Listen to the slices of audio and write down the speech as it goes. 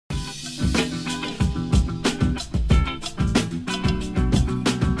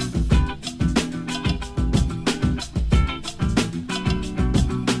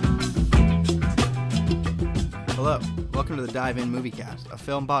welcome to the Dive In Movie Cast, a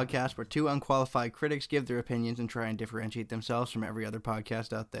film podcast where two unqualified critics give their opinions and try and differentiate themselves from every other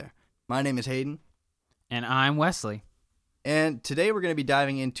podcast out there. My name is Hayden. And I'm Wesley. And today we're going to be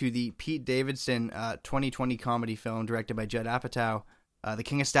diving into the Pete Davidson 2020 comedy film directed by Judd Apatow, The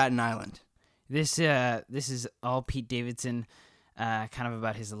King of Staten Island. This is all Pete Davidson, kind of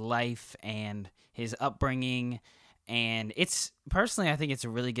about his life and his upbringing. And it's, personally, I think it's a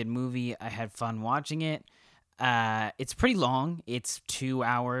really good movie. I had fun watching it. It's pretty long. It's 2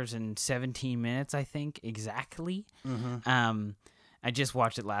 hours and 17 minutes, I think, exactly. Mm-hmm. I just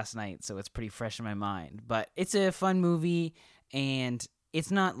watched it last night, so it's pretty fresh in my mind. But it's a fun movie, and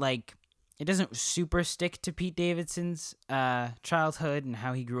it's not like, it doesn't super stick to Pete Davidson's childhood and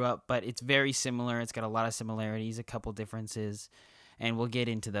how he grew up, but it's very similar. It's got a lot of similarities, a couple differences, and we'll get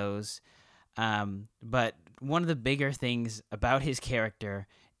into those. But one of the bigger things about his character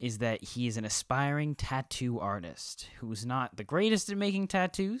is that he is an aspiring tattoo artist who's not the greatest at making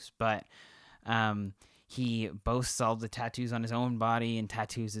tattoos, but he boasts all the tattoos on his own body and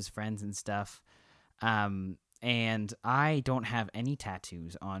tattoos his friends and stuff. And I don't have any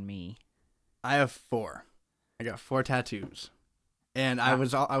tattoos on me. I have 4. I got 4 tattoos. And I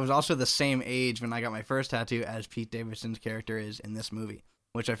was also the same age when I got my first tattoo as Pete Davidson's character is in this movie,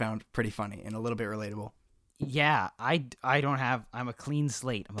 which I found pretty funny and a little bit relatable. Yeah, I don't have, I'm a clean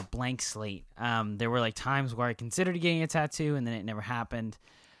slate. I'm a blank slate. There were like times where I considered getting a tattoo and then it never happened.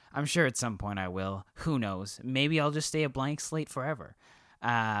 I'm sure at some point I will. Who knows? Maybe I'll just stay a blank slate forever.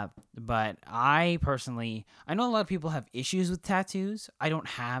 But I personally, I know a lot of people have issues with tattoos. I don't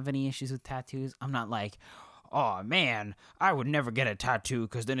have any issues with tattoos. I'm not like, oh man, I would never get a tattoo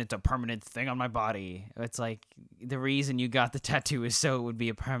because then it's a permanent thing on my body. It's like the reason you got the tattoo is so it would be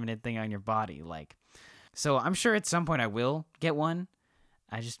a permanent thing on your body. Like, so I'm sure at some point I will get one.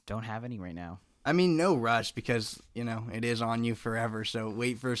 I just don't have any right now. I mean, no rush because, you know, it is on you forever. So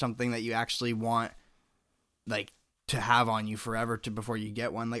wait for something that you actually want, like, to have on you forever before you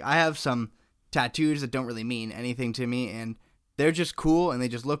get one. Like, I have some tattoos that don't really mean anything to me, and they're just cool, and they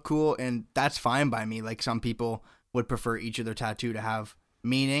just look cool, and that's fine by me. Like, some people would prefer each of their tattoo to have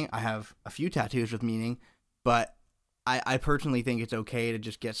meaning. I have a few tattoos with meaning, but I personally think it's okay to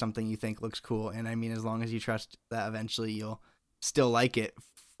just get something you think looks cool. And I mean, as long as you trust that eventually you'll still like it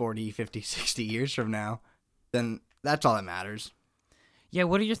 40, 50, 60 years from now, then that's all that matters. Yeah,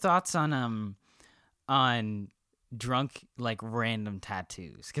 what are your thoughts on drunk, like, random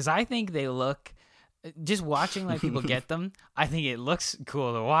tattoos? Because I think they look, just watching, like, people get them, I think it looks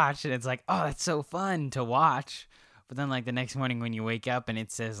cool to watch, and it's like, oh, it's so fun to watch. But then, like, the next morning when you wake up and it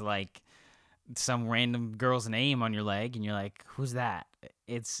says, like, some random girl's name on your leg, and you're like, who's that?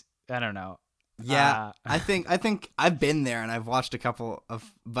 It's, I don't know. Yeah, I think I've been there, and I've watched a couple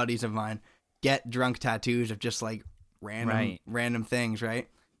of buddies of mine get drunk tattoos of just, like, random things, right?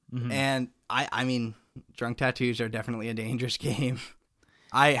 Mm-hmm. And I mean, drunk tattoos are definitely a dangerous game.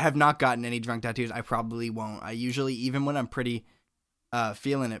 I have not gotten any drunk tattoos. I probably won't. I usually, even when I'm pretty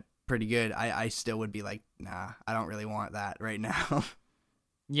feeling it pretty good, I still would be like, nah, I don't really want that right now.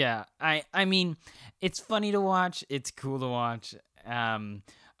 Yeah, I mean, it's funny to watch. It's cool to watch.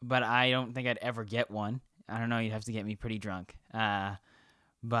 But I don't think I'd ever get one. I don't know. You'd have to get me pretty drunk.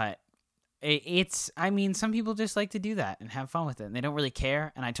 But it's, I mean, some people just like to do that and have fun with it, and they don't really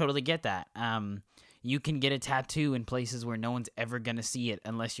care, and I totally get that. You can get a tattoo in places where no one's ever going to see it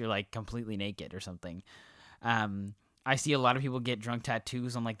unless you're, like, completely naked or something. I see a lot of people get drunk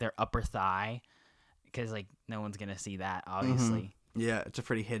tattoos on, like, their upper thigh because, like, no one's going to see that, obviously. Mm-hmm. Yeah, it's a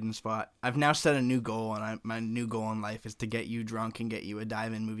pretty hidden spot. I've now set a new goal, and my new goal in life is to get you drunk and get you a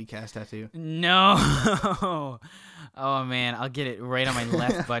Dive-In Movie Cast tattoo. No! Oh, man, I'll get it right on my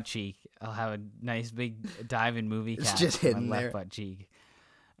left butt cheek. I'll have a nice big Dive-In Movie Cast just hidden on my there. left butt cheek.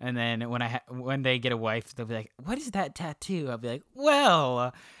 And then when they get a wife, they'll be like, what is that tattoo? I'll be like,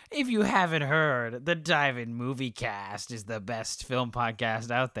 well, if you haven't heard, the Dive-In Movie Cast is the best film podcast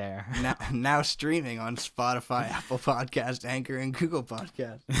out there. Now streaming on Spotify, Apple Podcast, Anchor, and Google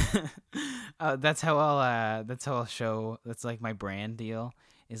Podcast. That's how I'll show, that's like my brand deal,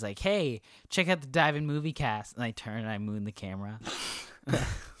 is like, hey, check out the Dive-In Movie Cast. And I turn and I moon the camera.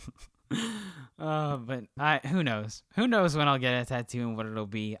 But who knows? Who knows when I'll get a tattoo and what it'll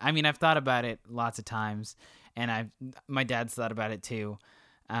be? I mean, I've thought about it lots of times, and my dad's thought about it too.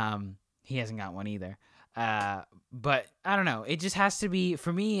 He hasn't got one either. But I don't know. It just has to be,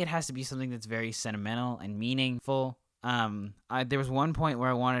 for me, it has to be something that's very sentimental and meaningful. There was one point where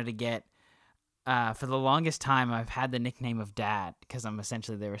I wanted to get, for the longest time, I've had the nickname of Dad because I'm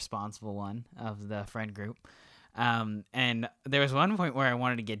essentially the responsible one of the friend group. And there was one point where I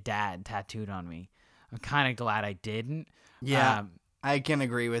wanted to get Dad tattooed on me. I'm kind of glad I didn't. Yeah, I can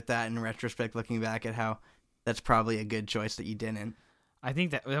agree with that in retrospect, looking back at how that's probably a good choice that you didn't. I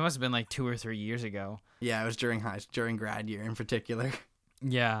think that must have been like 2 or 3 years ago. Yeah, it was during grad year in particular.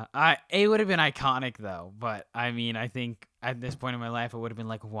 Yeah, it would have been iconic though. But I mean, I think at this point in my life, it would have been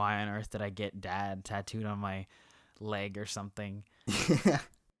like, why on earth did I get dad tattooed on my leg or something?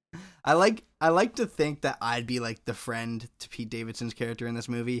 I like to think that I'd be like the friend to Pete Davidson's character in this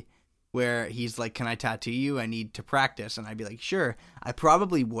movie, where he's like, "Can I tattoo you? I need to practice," and I'd be like, "Sure." I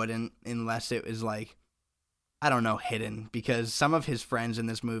probably wouldn't unless it was like, I don't know, hidden, because some of his friends in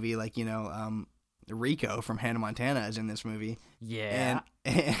this movie, like, Rico from Hannah Montana is in this movie. Yeah.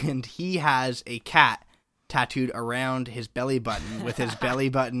 And he has a cat tattooed around his belly button with his belly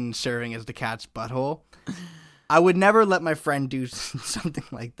button serving as the cat's butthole. I would never let my friend do something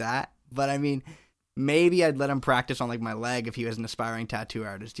like that, but I mean, maybe I'd let him practice on like my leg if he was an aspiring tattoo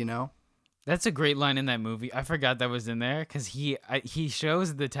artist, you know? That's a great line in that movie. I forgot that was in there because he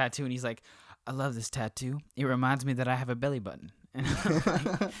shows the tattoo and he's like, "I love this tattoo. It reminds me that I have a belly button." And I'm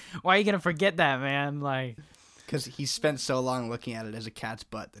like, why are you gonna forget that, man? Like, because he spent so long looking at it as a cat's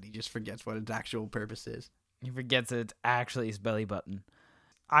butt that he just forgets what its actual purpose is. he forgets it's actually his belly button.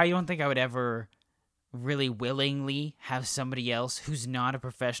 I don't think I would ever really willingly have somebody else who's not a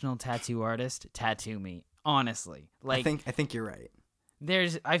professional tattoo artist tattoo me. Honestly, like, I think you're right.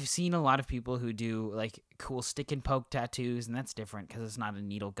 I've seen a lot of people who do like cool stick and poke tattoos, and that's different because it's not a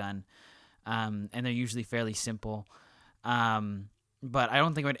needle gun, and they're usually fairly simple. But I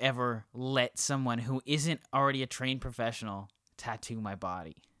don't think I would ever let someone who isn't already a trained professional tattoo my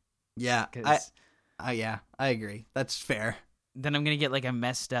body. Yeah, I agree. That's fair. Then I'm gonna get like a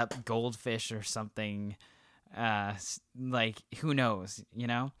messed up goldfish or something. Like, who knows, you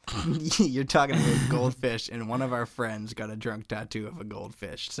know? You're talking about goldfish, and one of our friends got a drunk tattoo of a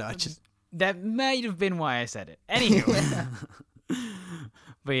goldfish. So I just That might have been why I said it. Anyway.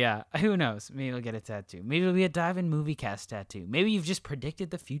 But yeah, who knows? Maybe I'll get a tattoo. Maybe it'll be a Dive-In Movie Cast tattoo. Maybe you've just predicted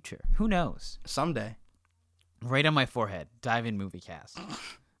the future. Who knows? Someday. Right on my forehead. Dive-In Movie Cast.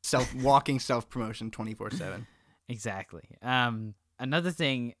 Walking self-promotion 24/7. Exactly. Another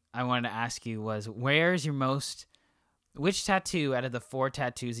thing I wanted to ask you was, which tattoo out of the 4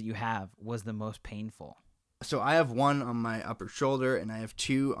 tattoos that you have was the most painful? So I have one on my upper shoulder, and I have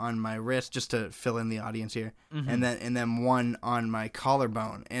 2 on my wrist, just to fill in the audience here, and then one on my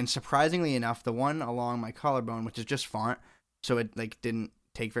collarbone. And surprisingly enough, the one along my collarbone, which is just font, so it like didn't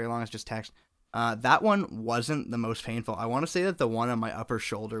take very long. It's just text. That one wasn't the most painful. I want to say that the one on my upper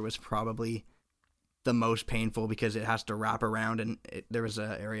shoulder was probably the most painful because it has to wrap around, and there was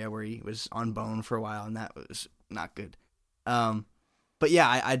an area where he was on bone for a while, and that was not good. But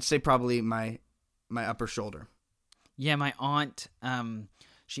yeah, I'd say probably my upper shoulder. Yeah, my aunt,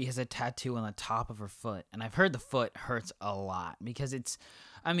 she has a tattoo on the top of her foot, and I've heard the foot hurts a lot because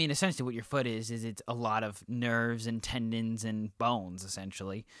essentially what your foot is it's a lot of nerves and tendons and bones,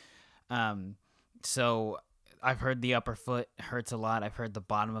 essentially. So I've heard the upper foot hurts a lot. I've heard the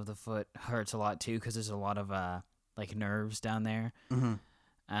bottom of the foot hurts a lot too because there's a lot of like nerves down there.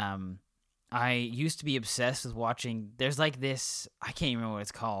 Mm-hmm. I used to be obsessed with watching. There's like this. I can't even remember what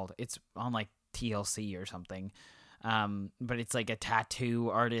it's called. It's on like TLC or something. But it's like a tattoo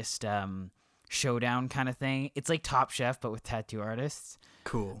artist showdown kind of thing. It's like Top Chef but with tattoo artists.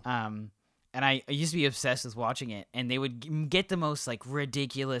 Cool. And I used to be obsessed with watching it, and they would get the most like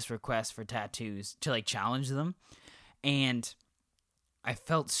ridiculous requests for tattoos to like challenge them. And I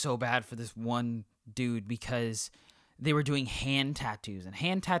felt so bad for this one dude because they were doing hand tattoos, and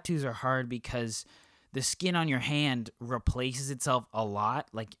hand tattoos are hard because the skin on your hand replaces itself a lot.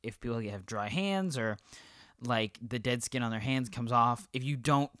 Like if people have dry hands or like the dead skin on their hands comes off, if you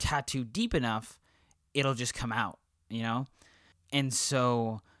don't tattoo deep enough, it'll just come out, you know? And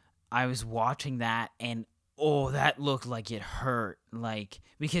so I was watching that, and that looked like it hurt. Like,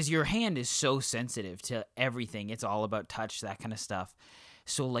 because your hand is so sensitive to everything. It's all about touch, that kind of stuff.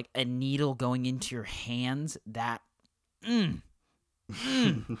 So like a needle going into your hands, that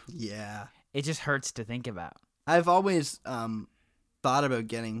Yeah. It just hurts to think about. I've always thought about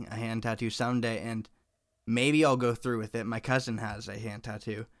getting a hand tattoo someday, and maybe I'll go through with it. My cousin has a hand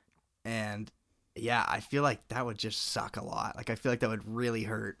tattoo, and yeah, I feel like that would just suck a lot. Like I feel like that would really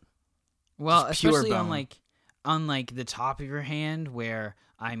hurt. Well, Just pure especially bone. on the top of your hand, where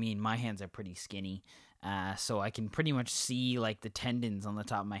my hands are pretty skinny, so I can pretty much see like the tendons on the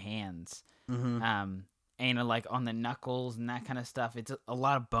top of my hands. Mm-hmm. And like on the knuckles and that kind of stuff. It's a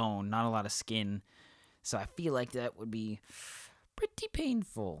lot of bone, not a lot of skin. So I feel like that would be pretty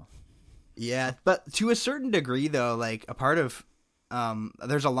painful. Yeah, but to a certain degree, though, like a part of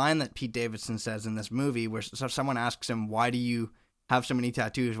there's a line that Pete Davidson says in this movie where someone asks him, why do you have so many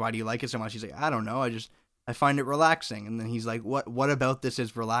tattoos? Why do you like it so much? He's like, I don't know. I find it relaxing. And then he's like, what about this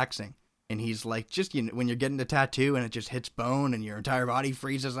is relaxing? And he's like, just, when you're getting a tattoo and it just hits bone and your entire body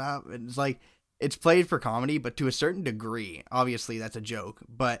freezes up. And it's like, it's played for comedy, but to a certain degree. Obviously, that's a joke.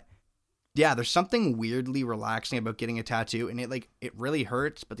 But yeah, there's something weirdly relaxing about getting a tattoo. And it really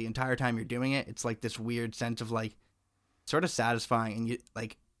hurts, but the entire time you're doing it, it's like this weird sense of like, sort of satisfying. And you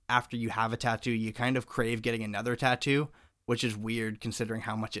like, after you have a tattoo, you kind of crave getting another tattoo, which is weird considering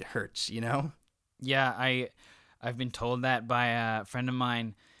how much it hurts, Yeah, I've been told that by a friend of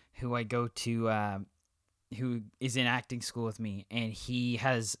mine who I go to, who is in acting school with me, and he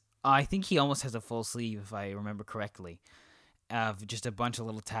has, I think he almost has a full sleeve, if I remember correctly, of just a bunch of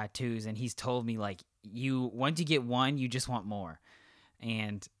little tattoos, and he's told me, like, once you get one, you just want more,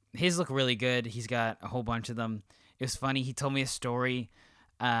 and his look really good. He's got a whole bunch of them. It was funny, he told me a story.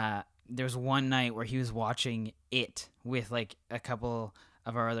 There was one night where he was watching It with, like, a couple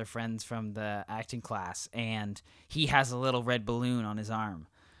of our other friends from the acting class, and he has a little red balloon on his arm.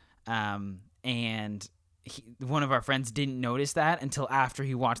 And one of our friends didn't notice that until after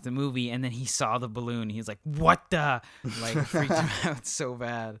he watched the movie, and then he saw the balloon. He was like, what the? Like, freaked him out so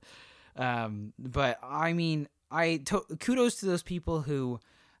bad. But, I mean, kudos to those people who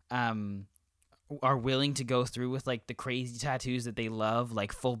are willing to go through with, like, the crazy tattoos that they love,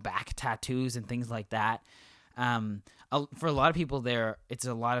 like full back tattoos and things like that. For a lot of people it's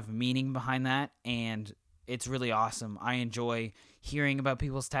a lot of meaning behind that, and it's really awesome. I enjoy hearing about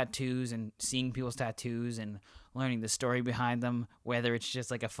people's tattoos and seeing people's tattoos and learning the story behind them, whether it's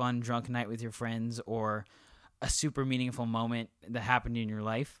just like a fun drunk night with your friends or a super meaningful moment that happened in your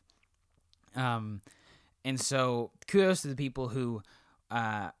life. And so kudos to the people who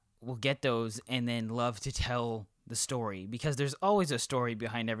will get those and then love to tell the story, because there's always a story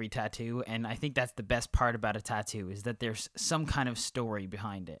behind every tattoo, and I think that's the best part about a tattoo, is that there's some kind of story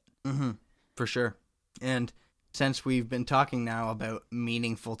behind it. Mm-hmm. For sure. And since we've been talking now about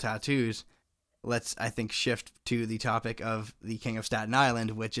meaningful tattoos, let's, I think, shift to the topic of The King of Staten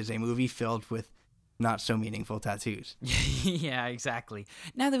Island, which is a movie filled with not so meaningful tattoos. Yeah, exactly.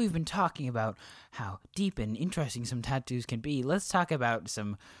 Now that we've been talking about how deep and interesting some tattoos can be, let's talk about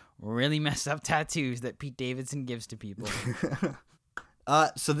some really messed up tattoos that Pete Davidson gives to people.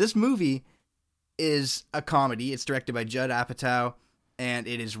 So this movie is a comedy. It's directed by Judd Apatow, and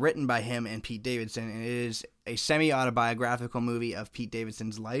it is written by him and Pete Davidson, and it is a semi-autobiographical movie of Pete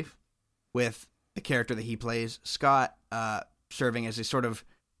Davidson's life, with the character that he plays, Scott, serving as a sort of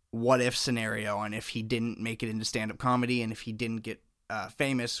what-if scenario on if he didn't make it into stand-up comedy, and if he didn't get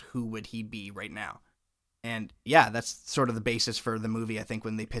famous, who would he be right now? And yeah, that's sort of the basis for the movie, I think,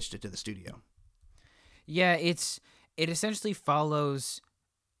 when they pitched it to the studio. Yeah, it essentially follows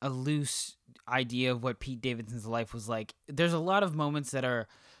a loose idea of what Pete Davidson's life was like. There's a lot of moments that are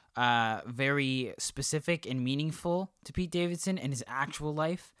very specific and meaningful to Pete Davidson and his actual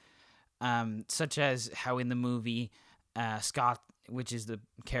life, such as how in the movie Scott, which is the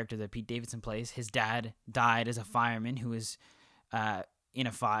character that Pete Davidson plays, his dad died as a fireman who was in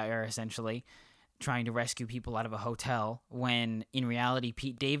a fire, essentially, trying to rescue people out of a hotel, when in reality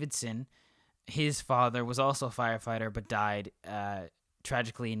Pete Davidson, his father, was also a firefighter but died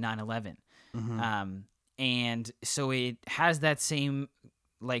tragically in 9/11. Mm-hmm. And so it has that same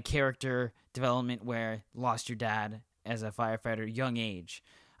like character development where lost your dad as a firefighter, young age.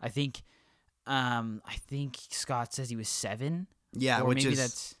 I think Scott says he was 7. Yeah, which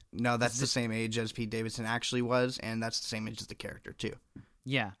is that's the same age as Pete Davidson actually was, and that's the same age as the character too.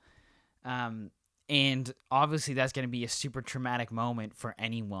 Yeah. And obviously that's going to be a super traumatic moment for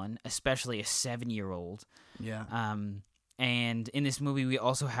anyone, especially a 7-year-old. Yeah. And in this movie, we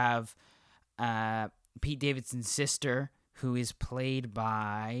also have Pete Davidson's sister, who is played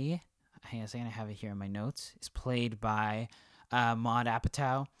by, hang on a second, I have it here in my notes, is played by Maude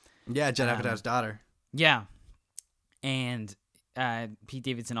Apatow. Yeah, Judd Apatow's daughter. Yeah. And Pete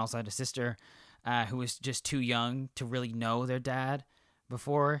Davidson also had a sister who was just too young to really know their dad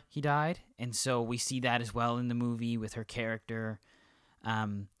before he died, and so we see that as well in the movie with her character.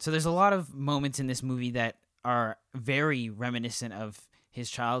 So there's a lot of moments in this movie that are very reminiscent of his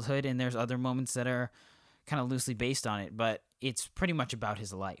childhood, and there's other moments that are kind of loosely based on it, but it's pretty much about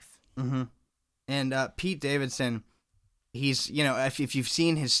his life. Mm-hmm. And Pete Davidson, he's, if you've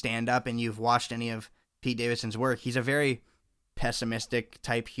seen his stand-up and you've watched any of Pete Davidson's work, he's a very pessimistic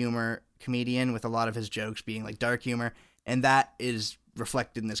type humor comedian, with a lot of his jokes being like dark humor, and that is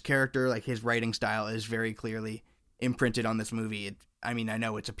reflected in this character. Like, his writing style is very clearly imprinted on this movie. I mean, I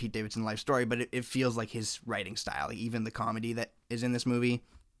know it's a Pete Davidson life story, but it feels like his writing style. Like, even the comedy that is in this movie,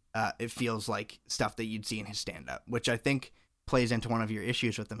 it feels like stuff that you'd see in his stand-up, which I think plays into one of your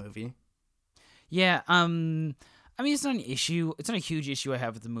issues with the movie. Yeah, I mean, it's not an issue. It's not a huge issue I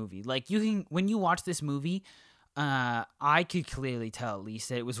have with the movie. Like, when you watch this movie, I could clearly tell at least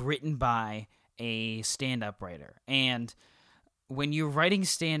that it was written by a stand-up writer. And when you're writing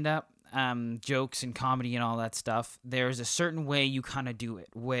stand-up jokes and comedy and all that stuff, there's a certain way you kind of do it,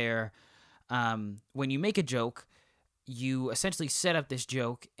 where when you make a joke, you essentially set up this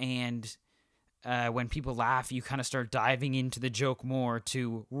joke, and when people laugh, you kind of start diving into the joke more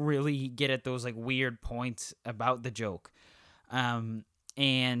to really get at those like weird points about the joke. And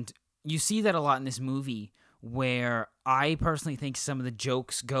you see that a lot in this movie, where I personally think some of the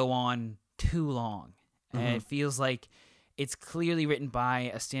jokes go on too long. And it feels like it's clearly written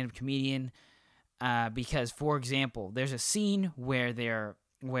by a stand-up comedian, because, for example, there's a scene where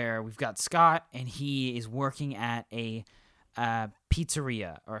we've got Scott, and he is working at a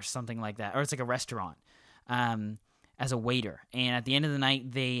pizzeria or something like that, or it's like a restaurant, as a waiter. And at the end of the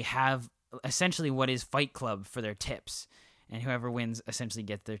night, they have essentially what is Fight Club for their tips, and whoever wins essentially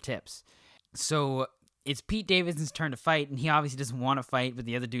gets their tips. So it's Pete Davidson's turn to fight, and he obviously doesn't want to fight, but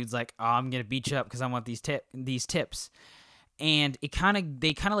the other dude's like, "Oh, I'm gonna beat you up because I want these tips." And they kind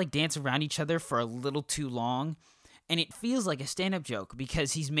of like dance around each other for a little too long. And it feels like a stand-up joke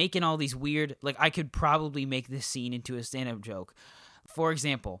because he's making all these weird, like, I could probably make this scene into a stand-up joke. For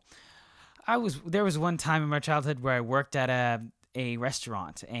example, there was one time in my childhood where I worked at a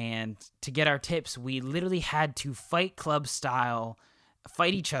restaurant, and to get our tips, we literally had to Fight Club style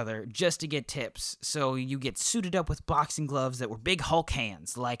fight each other just to get tips. So you get suited up with boxing gloves that were big Hulk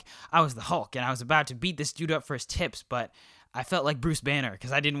hands. Like, I was the Hulk, and I was about to beat this dude up for his tips, but I felt like Bruce Banner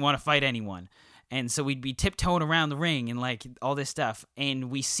because I didn't want to fight anyone. And so we'd be tiptoeing around the ring and like all this stuff. And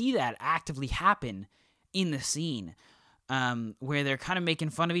we see that actively happen in the scene, where they're kind of making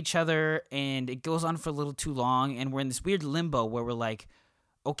fun of each other, and it goes on for a little too long. And we're in this weird limbo where we're like,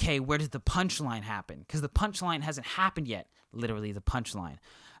 okay, where does the punchline happen? Because the punchline hasn't happened yet. Literally the punchline,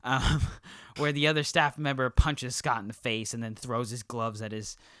 where the other staff member punches Scott in the face and then throws his gloves at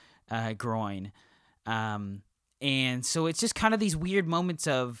his groin. And so it's just kind of these weird moments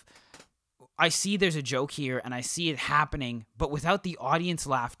of, I see there's a joke here and I see it happening, but without the audience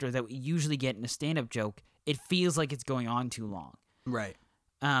laughter that we usually get in a stand-up joke, it feels like it's going on too long. Right.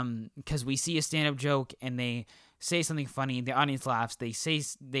 Because we see a stand-up joke and they say something funny, the audience laughs,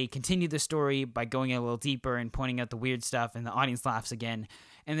 they continue the story by going a little deeper and pointing out the weird stuff, and the audience laughs again.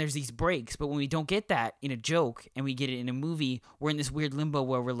 And there's these breaks, but when we don't get that in a joke and we get it in a movie, we're in this weird limbo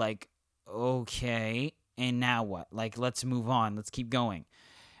where we're like, okay, and now what? Like, let's move on, let's keep going.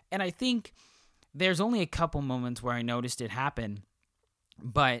 And I think there's only a couple moments where I noticed it happen,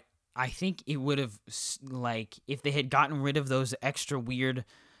 but I think it would have, like, if they had gotten rid of those extra weird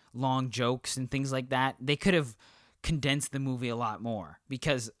long jokes and things like that, they could have condensed the movie a lot more.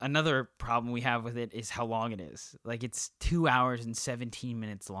 Because another problem we have with it is how long it is. Like, it's 2 hours and 17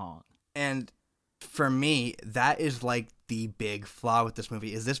 minutes long. And for me, that is like the big flaw with this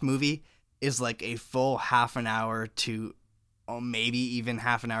movie. This movie is like a full half an hour to maybe even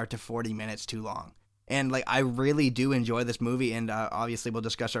half an hour to 40 minutes too long. And like, I really do enjoy this movie, and obviously we'll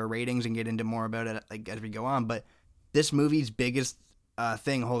discuss our ratings and get into more about it like as we go on. But this movie's biggest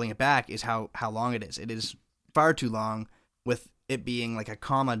thing holding it back is how long it is. It is far too long, with it being like a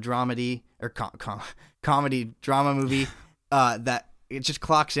comedy drama movie that it just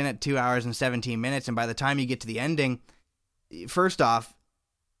clocks in at 2 hours and 17 minutes. And by the time you get to the ending, first off,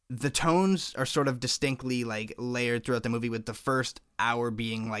 the tones are sort of distinctly like layered throughout the movie, with the first hour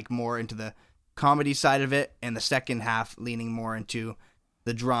being like more into the comedy side of it and the second half leaning more into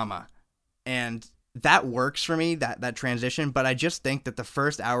the drama. And that works for me, that transition, but I just think that the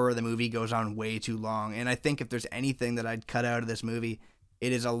first hour of the movie goes on way too long. And I think if there's anything that I'd cut out of this movie,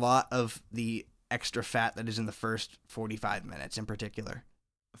 it is a lot of the extra fat that is in the first 45 minutes in particular.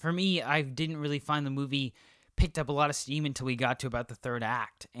 For me, I didn't really find the movie picked up a lot of steam until we got to about the third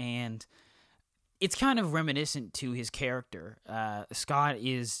act, and it's kind of reminiscent to his character. Scott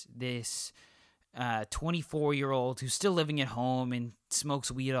is this 24-year-old who's still living at home and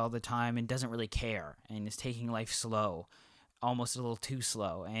smokes weed all the time and doesn't really care and is taking life slow, almost a little too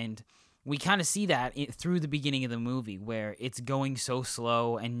slow. And we kind of see that through the beginning of the movie, where it's going so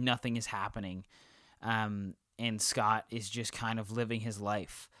slow and nothing is happening. And Scott is just kind of living his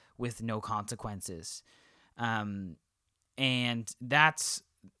life with no consequences. And that's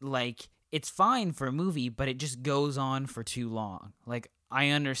like, it's fine for a movie, but it just goes on for too long. Like, I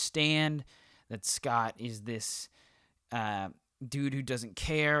understand that Scott is this dude who doesn't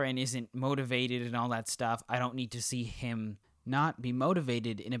care and isn't motivated and all that stuff. I don't need to see him not be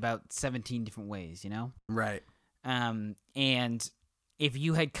motivated in about 17 different ways, you know? Right. And if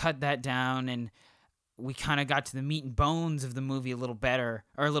you had cut that down and we kind of got to the meat and bones of the movie a little better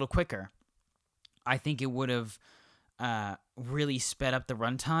or a little quicker, I think it would have really sped up the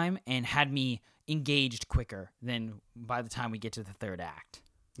runtime and had me engaged quicker than by the time we get to the third act.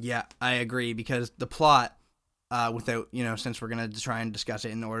 Yeah, I agree, because the plot, without, since we're going to try and discuss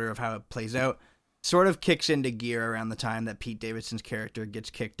it in order of how it plays out, sort of kicks into gear around the time that Pete Davidson's character gets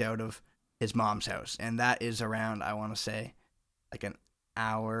kicked out of his mom's house. And that is around, I want to say, like an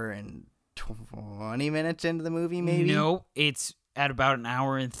hour and 20 minutes into the movie, maybe? No, it's at about an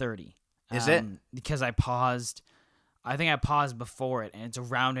hour and 30. Is it? Because I paused. I think I paused before it, and it's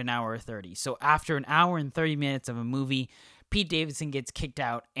around an hour 30. So after an hour and 30 minutes of a movie, Pete Davidson gets kicked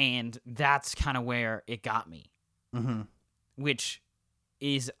out, and that's kind of where it got me. Mm-hmm. Which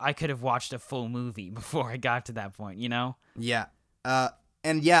is, I could have watched a full movie before I got to that point, you know? Yeah.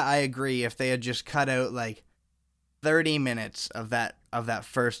 And yeah, I agree. If they had just cut out like 30 minutes of that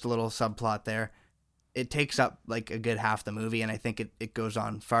first little subplot there, it takes up like a good half the movie, and I think it goes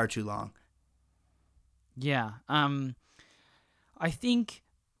on far too long. Yeah. I think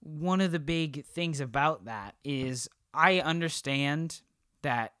one of the big things about that is I understand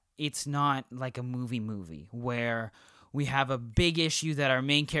that it's not like a movie where we have a big issue that our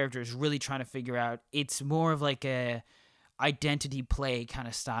main character is really trying to figure out. It's more of like a identity play kind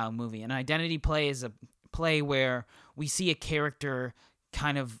of style movie. An identity play is a play where we see a character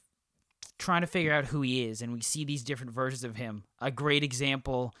kind of trying to figure out who he is, and we see these different versions of him. A great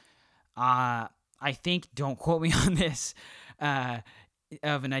example, I think, don't quote me on this,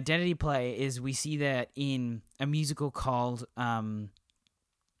 of an identity play is we see that in a musical called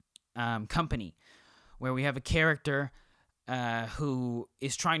Company, where we have a character who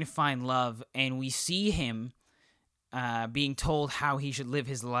is trying to find love, and we see him being told how he should live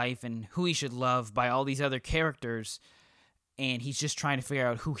his life and who he should love by all these other characters, and he's just trying to figure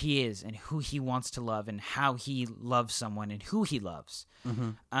out who he is and who he wants to love and how he loves someone and who he loves.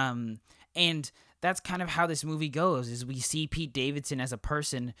 Mm-hmm. And that's kind of how this movie goes, is we see Pete Davidson as a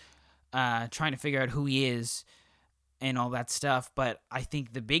person trying to figure out who he is and all that stuff. But I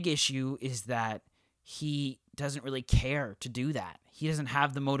think the big issue is that he doesn't really care to do that. He doesn't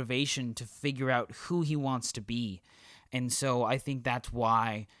have the motivation to figure out who he wants to be. And so I think that's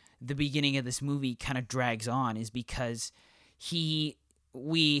why the beginning of this movie kind of drags on, is because he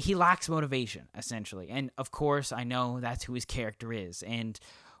lacks motivation, essentially. And of course, I know that's who his character is, and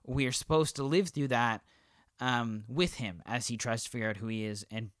we're supposed to live through that with him as he tries to figure out who he is,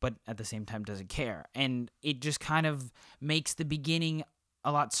 but at the same time doesn't care. And it just kind of makes the beginning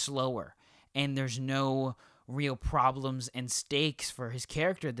a lot slower, and there's no real problems and stakes for his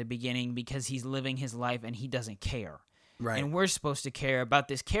character at the beginning because he's living his life and he doesn't care. Right. And we're supposed to care about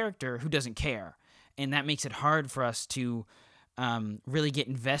this character who doesn't care, and that makes it hard for us to really get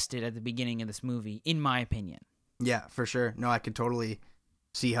invested at the beginning of this movie, in my opinion. Yeah, for sure. No, I could totally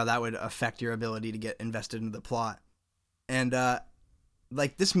see how that would affect your ability to get invested into the plot. And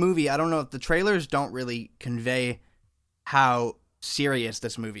like this movie, I don't know if the trailers don't really convey how serious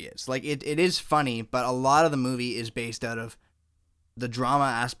this movie is. Like it is funny, but a lot of the movie is based out of the drama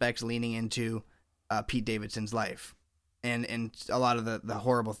aspects leaning into Pete Davidson's life. And a lot of the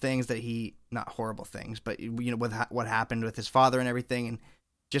horrible things that not horrible things, but with what happened with his father and everything, and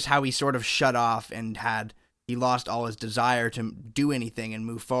just how he sort of shut off and he lost all his desire to do anything and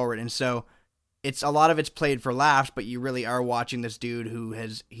move forward. And so a lot of it's played for laughs, but you really are watching this dude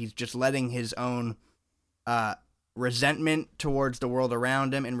he's just letting his own resentment towards the world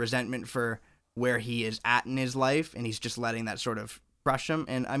around him and resentment for where he is at in his life, and he's just letting that sort of crush him.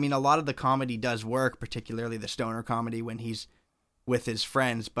 And I mean, a lot of the comedy does work, particularly the stoner comedy when he's with his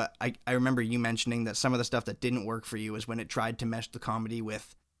friends, but I remember you mentioning that some of the stuff that didn't work for you is when it tried to mesh the comedy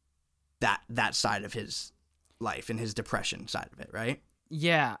with that side of his life and his depression side of it, right?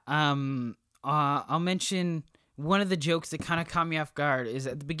 Yeah. I'll mention one of the jokes that kind of caught me off guard is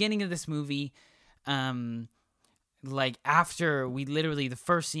at the beginning of this movie, like after the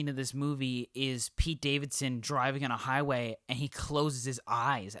first scene of this movie is Pete Davidson driving on a highway, and he closes his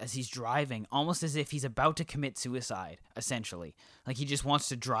eyes as he's driving, almost as if he's about to commit suicide, essentially. Like he just wants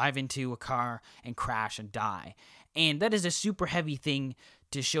to drive into a car and crash and die. And that is a super heavy thing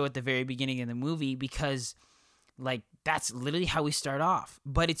to show at the very beginning of the movie, because like that's literally how we start off.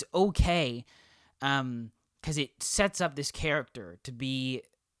 But it's okay, because it sets up this character to be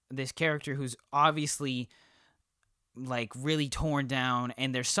this character who's obviously like really torn down,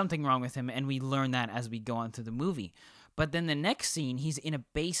 and there's something wrong with him, and we learn that as we go on through the movie. But then the next scene, he's in a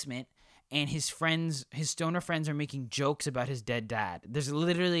basement, and his stoner friends are making jokes about his dead dad. There's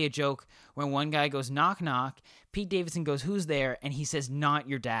literally a joke where one guy goes, knock, knock. Pete Davidson goes, who's there? And he says, not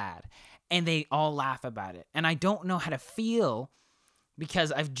your dad. And they all laugh about it. And I don't know how to feel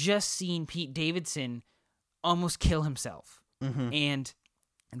because I've just seen Pete Davidson almost kill himself. Mm-hmm. And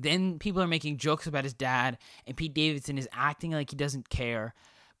then people are making jokes about his dad, and Pete Davidson is acting like he doesn't care,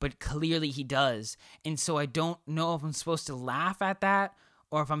 but clearly he does. And so I don't know if I'm supposed to laugh at that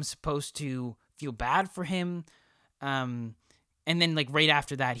or if I'm supposed to feel bad for him. And then, like, right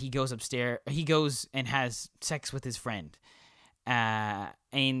after that, he goes upstairs. He goes and has sex with his friend. And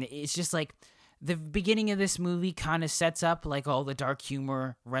it's just like the beginning of this movie kind of sets up like all the dark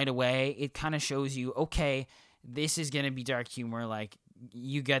humor right away. It kind of shows you, okay, this is going to be dark humor. Like,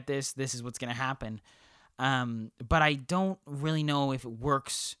 you get this. This is what's going to happen. But I don't really know if it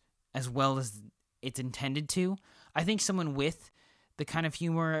works as well as it's intended to. I think someone with the kind of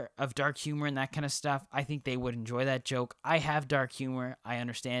humor of dark humor and that kind of stuff, I think they would enjoy that joke. I have dark humor. I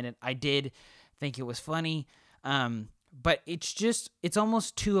understand it. I did think it was funny. But it's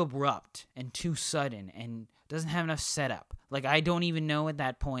almost too abrupt and too sudden and doesn't have enough setup. Like, I don't even know at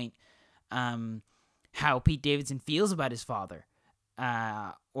that point how Pete Davidson feels about his father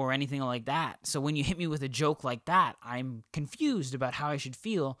or anything like that. So when you hit me with a joke like that, I'm confused about how I should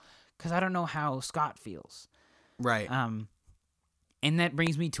feel because I don't know how Scott feels. Right. And that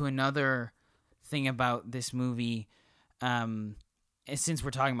brings me to another thing about this movie, since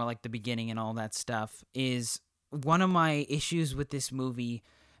we're talking about like the beginning and all that stuff, is one of my issues with this movie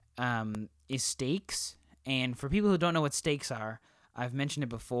is stakes. And for people who don't know what stakes are, I've mentioned it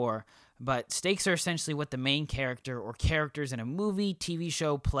before, but stakes are essentially what the main character or characters in a movie, TV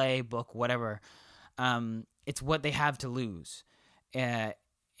show, play, book, whatever, it's what they have to lose. And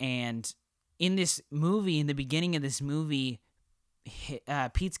in this movie, in the beginning of this movie,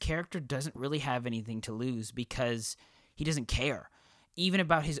 Pete's character doesn't really have anything to lose because he doesn't care. Even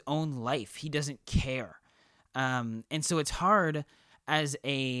about his own life, he doesn't care. And so it's hard as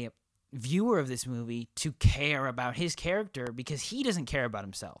a viewer of this movie to care about his character because he doesn't care about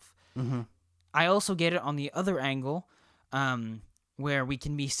himself. Mm-hmm. I also get it on the other angle, where we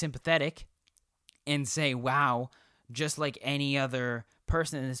can be sympathetic and say, wow, just like any other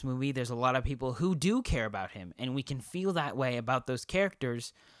person in this movie, there's a lot of people who do care about him, and we can feel that way about those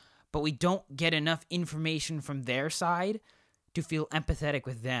characters, but we don't get enough information from their side to feel empathetic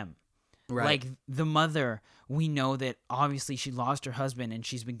with them. Right. Like the mother, we know that obviously she lost her husband and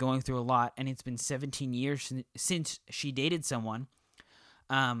she's been going through a lot, and it's been 17 years since she dated someone.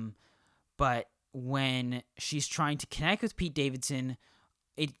 But when she's trying to connect with Pete Davidson,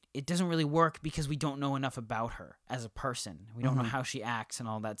 it doesn't really work because we don't know enough about her as a person. We don't know how she acts and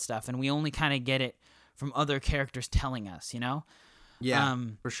all that stuff, and we only kind of get it from other characters telling us, you know? Yeah,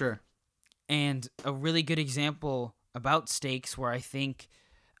 for sure. And a really good example about stakes where I think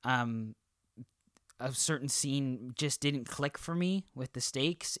a certain scene just didn't click for me with the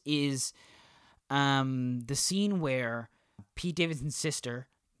stakes is the scene where Pete Davidson's sister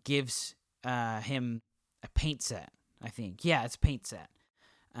gives him a paint set, I think. Yeah, it's a paint set.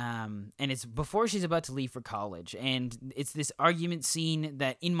 And it's before she's about to leave for college. And it's this argument scene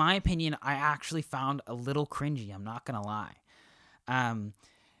that, in my opinion, I actually found a little cringy. I'm not going to lie.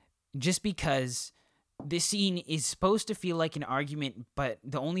 Just because this scene is supposed to feel like an argument, but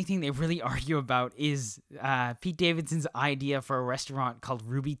the only thing they really argue about is Pete Davidson's idea for a restaurant called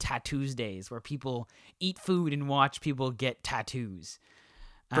Ruby Tattoos Days, where people eat food and watch people get tattoos.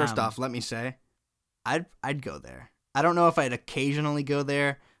 First off, let me say, I'd go there. I don't know if I'd occasionally go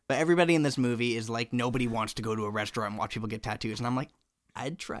there, but everybody in this movie is like, nobody wants to go to a restaurant and watch people get tattoos, and I'm like,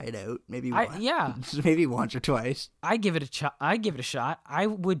 I'd try it out. Maybe once. Maybe once or twice. I'd give it a shot. I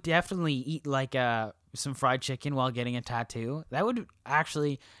would definitely eat like some fried chicken while getting a tattoo. That would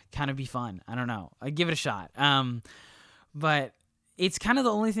actually kind of be fun. I don't know. I'd give it a shot. But it's kind of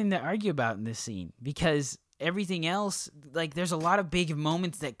the only thing to argue about in this scene, because everything else, like, there's a lot of big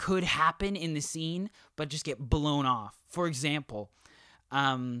moments that could happen in the scene but just get blown off. For example,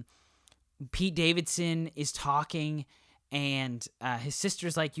 Pete Davidson is talking, and his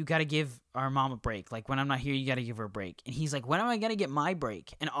sister's like, you got to give our mom a break. Like, when I'm not here, you got to give her a break. And he's like, when am I going to get my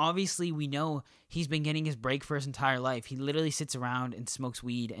break? And obviously we know he's been getting his break for his entire life. He literally sits around and smokes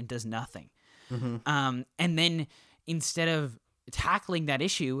weed and does nothing. Mm-hmm. And then instead of tackling that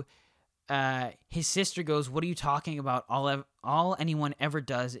issue, his sister goes, what are you talking about? All anyone ever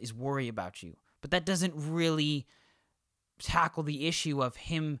does is worry about you. But that doesn't really tackle the issue of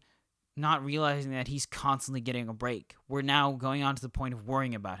him not realizing that he's constantly getting a break. We're now going on to the point of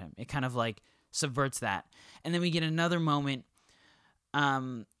worrying about him. It kind of like subverts that. And then we get another moment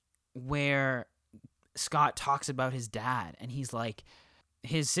where Scott talks about his dad, and he's like,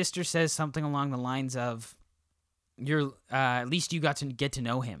 his sister says something along the lines of, "You're at least you got to get to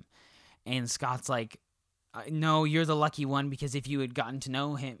know him," and Scott's like, "No, you're the lucky one, because if you had gotten to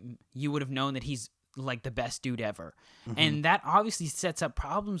know him, you would have known that he's like the best dude ever." Mm-hmm. And that obviously sets up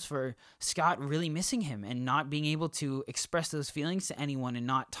problems for Scott really missing him and not being able to express those feelings to anyone and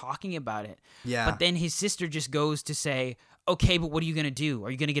not talking about it. Yeah. But then his sister just goes to say, "Okay, but what are you going to do?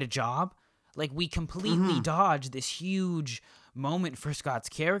 Are you going to get a job?" Like, we completely dodge this huge moment for Scott's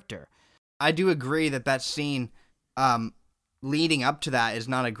character. I do agree that scene leading up to that is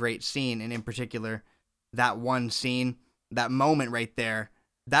not a great scene, and in particular, that one scene, that moment right there,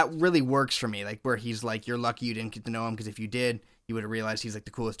 that really works for me. Like, where he's like, "You're lucky you didn't get to know him, because if you did, you would have realized he's like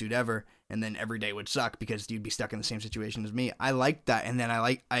the coolest dude ever, and then every day would suck because you'd be stuck in the same situation as me." I like that, and then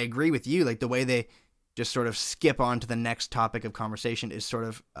I agree with you, like the way they just sort of skip on to the next topic of conversation is sort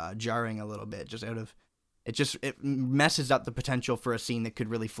of jarring a little bit, just out of it messes up the potential for a scene that could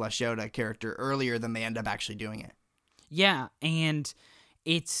really flesh out a character earlier than they end up actually doing it. Yeah, and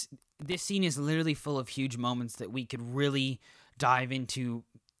this scene is literally full of huge moments that we could really dive into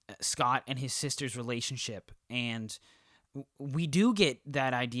Scott and his sister's relationship. And we do get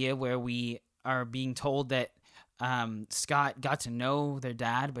that idea where we are being told that Scott got to know their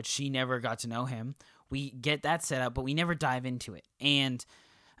dad, but she never got to know him. We get that set up, but we never dive into it. And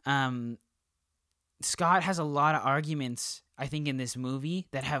Scott has a lot of arguments, I think, in this movie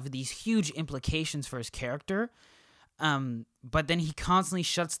that have these huge implications for his character. But then he constantly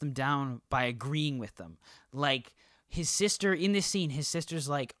shuts them down by agreeing with them. Like, his sister, in this scene, his sister's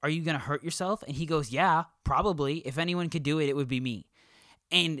like, "Are you going to hurt yourself?" And he goes, "Yeah, probably. If anyone could do it, it would be me."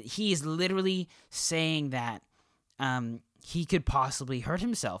 And he is literally saying that he could possibly hurt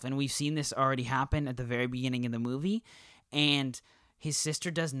himself. And we've seen this already happen at the very beginning of the movie. And his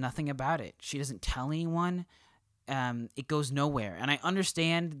sister does nothing about it. She doesn't tell anyone. It goes nowhere. And I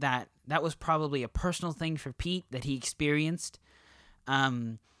understand that that was probably a personal thing for Pete that he experienced.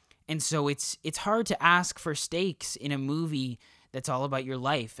 And so it's hard to ask for stakes in a movie that's all about your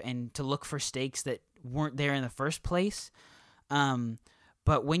life and to look for stakes that weren't there in the first place.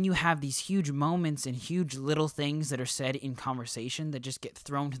 But when you have these huge moments and huge little things that are said in conversation that just get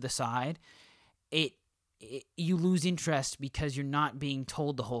thrown to the side, you lose interest because you're not being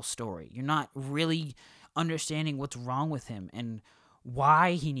told the whole story. You're not really understanding what's wrong with him and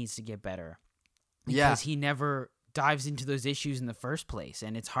why he needs to get better. Because he never dives into those issues in the first place.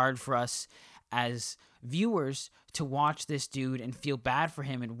 And it's hard for us as viewers to watch this dude and feel bad for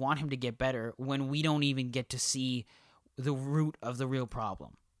him and want him to get better when we don't even get to see the root of the real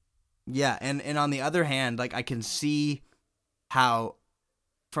problem. Yeah, and on the other hand, like, I can see how,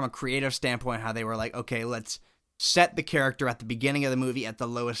 from a creative standpoint, how they were like, okay, let's set the character at the beginning of the movie at the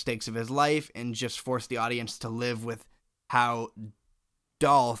lowest stakes of his life and just force the audience to live with how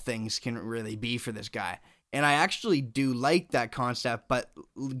dull things can really be for this guy. And I actually do like that concept, but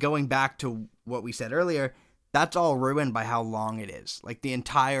going back to what we said earlier, that's all ruined by how long it is. Like, the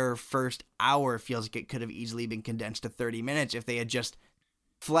entire first hour feels like it could have easily been condensed to 30 minutes if they had just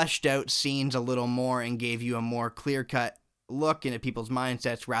fleshed out scenes a little more and gave you a more clear-cut look into people's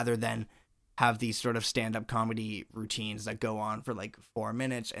mindsets rather than have these sort of stand-up comedy routines that go on for like 4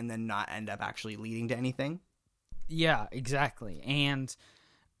 minutes and then not end up actually leading to anything. Yeah, exactly. And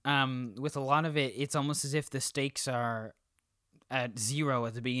with a lot of it, it's almost as if the stakes are at zero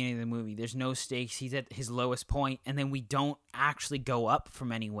at the beginning of the movie. There's no stakes. He's at his lowest point, and then we don't actually go up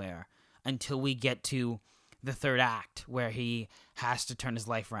from anywhere until we get to the third act where he has to turn his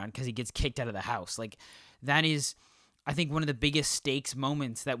life around because he gets kicked out of the house. Like, that is, I think, one of the biggest stakes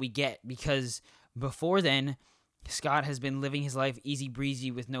moments that we get, because before then, Scott has been living his life easy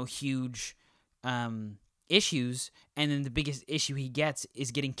breezy with no huge issues, and then the biggest issue he gets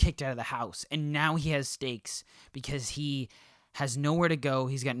is getting kicked out of the house. And now he has stakes because he has nowhere to go,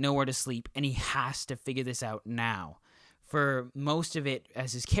 he's got nowhere to sleep, and he has to figure this out now. For most of it,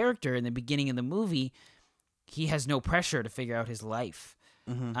 as his character in the beginning of the movie, he has no pressure to figure out his life.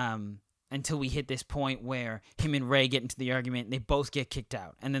 Until we hit this point where him and Ray get into the argument, and they both get kicked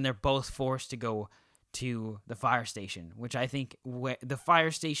out, and then they're both forced to go to the fire station, which I think the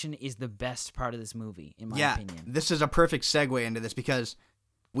fire station is the best part of this movie, in my opinion. This is a perfect segue into this, because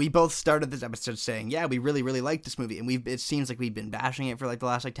we both started this episode saying, yeah, we really, really like this movie, and it seems like we've been bashing it for like the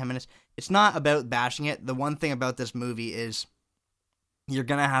last 10 minutes. It's not about bashing it. The one thing about this movie is you're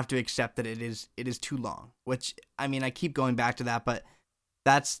gonna have to accept that it is too long, which, I mean, I keep going back to that, but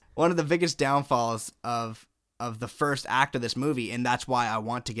that's one of the biggest downfalls of of the first act of this movie, and that's why I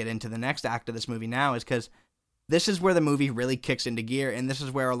want to get into the next act of this movie now, is because this is where the movie really kicks into gear, and this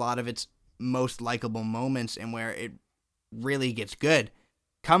is where a lot of its most likable moments and where it really gets good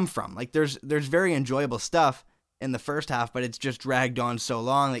come from. Like, there's very enjoyable stuff in the first half, but it's just dragged on so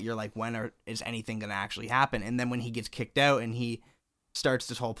long that you're like, is anything going to actually happen? And then when he gets kicked out and he starts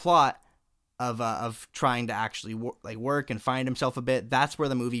this whole plot of trying to actually work and find himself a bit, that's where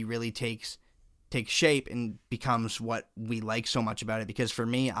the movie really takes shape and becomes what we like so much about it. Because for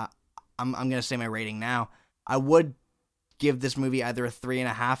me, I'm going to say my rating now. I would give this movie either a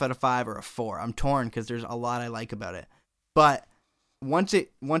 3.5 out of 5 or a 4. I'm torn because there's a lot I like about it. But once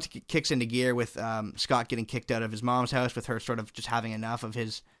it kicks into gear with Scott getting kicked out of his mom's house, with her sort of just having enough of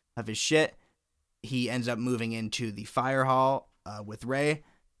his shit, he ends up moving into the fire hall with Ray.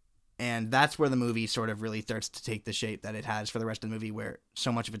 And that's where the movie sort of really starts to take the shape that it has for the rest of the movie, where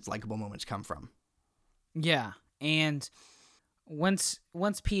so much of its likable moments come from. Yeah, and once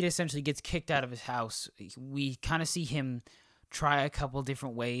Pete essentially gets kicked out of his house, we kind of see him try a couple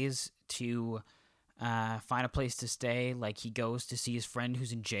different ways to find a place to stay. Like, he goes to see his friend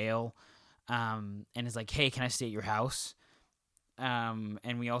who's in jail, and is like, "Hey, can I stay at your house?"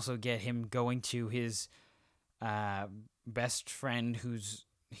 And we also get him going to his best friend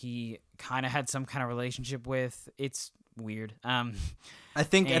he kind of had some kind of relationship with. It's weird. I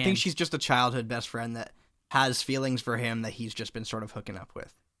think she's just a childhood best friend that has feelings for him that he's just been sort of hooking up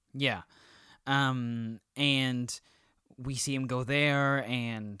with. Yeah. And we see him go there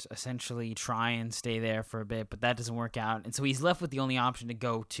and essentially try and stay there for a bit, but that doesn't work out. And so he's left with the only option to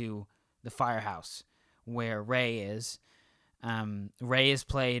go to the firehouse where Ray is. Ray is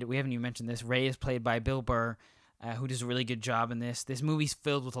played, we haven't even mentioned this, Ray is played by Bill Burr, who does a really good job in this. This movie's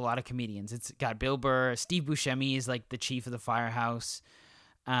filled with a lot of comedians. It's got Bill Burr, Steve Buscemi is like the chief of the firehouse,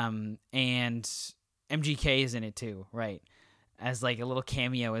 and MGK is in it too, right? As like a little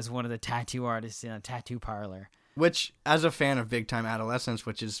cameo as one of the tattoo artists in a tattoo parlor. Which, as a fan of Big Time Adolescence,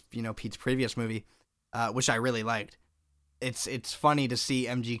 which is, Pete's previous movie, which I really liked, it's funny to see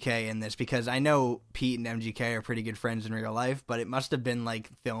MGK in this, because I know Pete and MGK are pretty good friends in real life, but it must have been like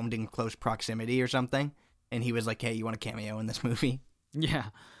filmed in close proximity or something. And he was like, "Hey, you want a cameo in this movie?" Yeah.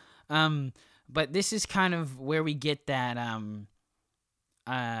 But this is kind of where we get that,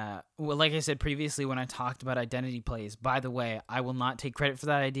 well, like I said previously when I talked about identity plays, by the way, I will not take credit for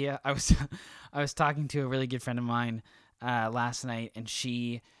that idea. I was talking to a really good friend of mine last night, and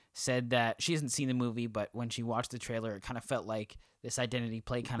she said that she hasn't seen the movie, but when she watched the trailer, it kind of felt like this identity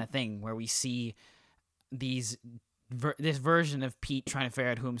play kind of thing, where we see this version of Pete trying to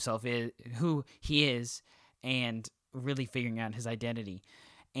figure out who he is, and really figuring out his identity.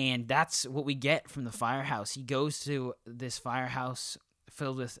 And that's what we get from the firehouse. He goes to this firehouse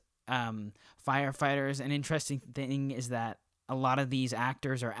filled with firefighters. An interesting thing is that a lot of these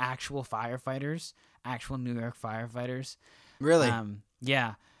actors are actual firefighters, actual New York firefighters. Really?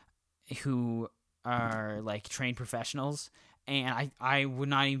 Yeah, who are like trained professionals. And I would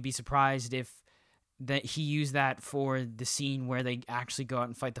not even be surprised if that he used that for the scene where they actually go out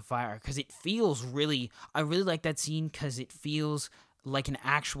and fight the fire, because it feels I really like that scene because it feels like an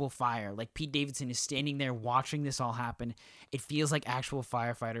actual fire. Like, Pete Davidson is standing there watching this all happen. It feels like actual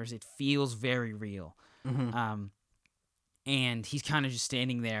firefighters. It feels very real. Mm-hmm. And he's kind of just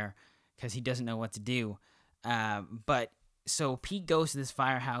standing there because he doesn't know what to do. But so Pete goes to this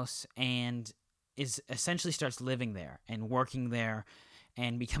firehouse and essentially starts living there and working there,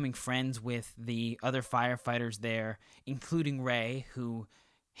 and becoming friends with the other firefighters there, including Ray, who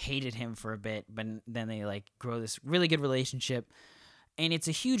hated him for a bit, but then they like grow this really good relationship. And it's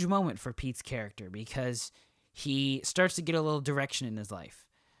a huge moment for Pete's character because he starts to get a little direction in his life.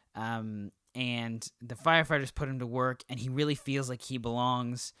 And the firefighters put him to work, and he really feels like he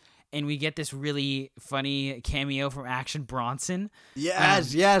belongs. And we get this really funny cameo from Action Bronson.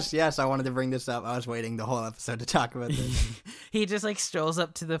 Yes. I wanted to bring this up. I was waiting the whole episode to talk about this. He just like strolls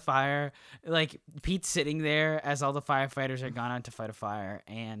up to the fire. Like, Pete's sitting there as all the firefighters are gone out to fight a fire.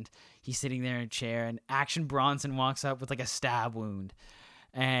 And he's sitting there in a chair. And Action Bronson walks up with like a stab wound.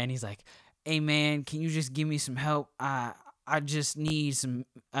 And he's like, "Hey man, can you just give me some help? I just need some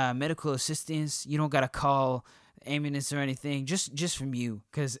medical assistance. You don't got to call ambulance or anything, just from you,"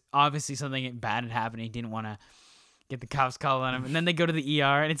 because obviously something bad had happened. He didn't want to get the cops called on him. And then they go to the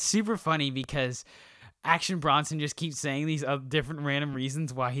ER, and it's super funny because Action Bronson just keeps saying these different random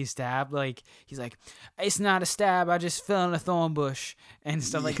reasons why he's stabbed. Like, he's like, "It's not a stab, I just fell in a thorn bush," and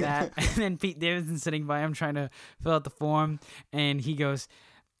stuff like that. And then Pete Davidson's sitting by him trying to fill out the form, and he goes,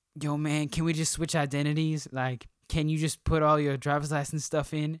 "Yo man, can we just switch identities? Like, can you just put all your driver's license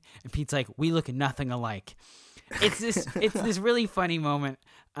stuff in?" And Pete's like, "We look nothing alike." it's this really funny moment.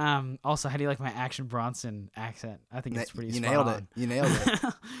 Also, how do you like my Action Bronson accent? I think it's pretty spot on. You nailed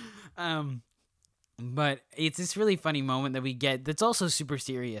it. But it's this really funny moment that we get that's also super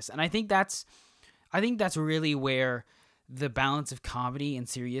serious, and I think that's really where the balance of comedy and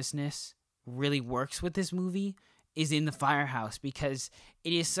seriousness really works with this movie, is in the firehouse, because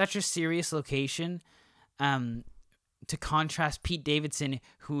it is such a serious location. To contrast Pete Davidson,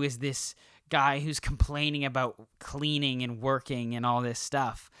 who is this guy who's complaining about cleaning and working and all this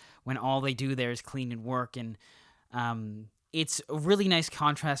stuff, when all they do there is clean and work. And it's a really nice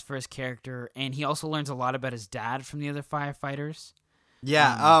contrast for his character, and he also learns a lot about his dad from the other firefighters.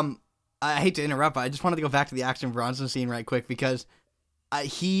 Yeah, I hate to interrupt, but I just wanted to go back to the Action Bronson scene right quick, because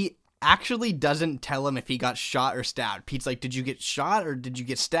he actually doesn't tell him if he got shot or stabbed. Pete's like, did you get shot or did you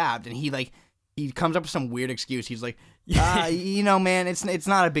get stabbed? And he comes up with some weird excuse. He's like, man, it's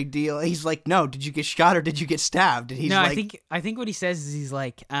not a big deal. He's like, no, did you get shot or did you get stabbed? And he's like, I think what he says is he's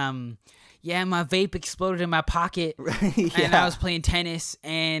like, yeah, my vape exploded in my pocket, yeah. and I was playing tennis,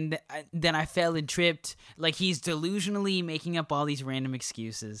 and then I fell and tripped. Like, he's delusionally making up all these random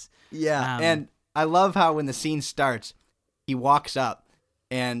excuses. Yeah, and I love how when the scene starts, he walks up,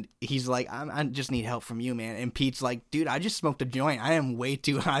 and he's like, I just need help from you, man. And Pete's like, dude, I just smoked a joint. I am way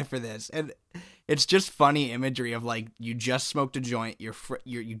too high for this. And it's just funny imagery of, like, you just smoked a joint,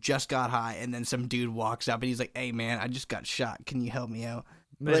 you just got high, and then some dude walks up, and he's like, hey, man, I just got shot. Can you help me out?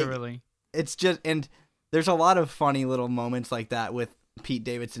 Literally. Like, it's just, and there's a lot of funny little moments like that with Pete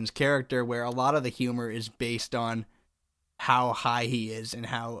Davidson's character, where a lot of the humor is based on how high he is and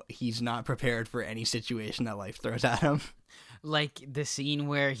how he's not prepared for any situation that life throws at him. Like the scene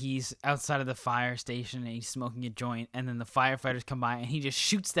where he's outside of the fire station and he's smoking a joint, and then the firefighters come by and he just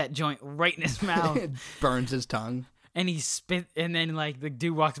shoots that joint right in his mouth. It burns his tongue. And he and then like the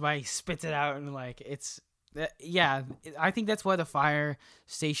dude walks by, he spits it out, and like yeah, I think that's why the fire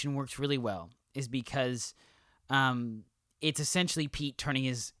station works really well, is because it's essentially Pete turning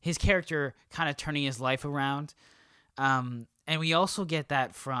his character kind of turning his life around. And we also get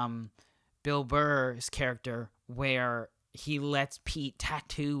that from Bill Burr's character, where he lets Pete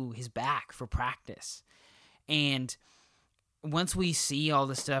tattoo his back for practice. And once we see all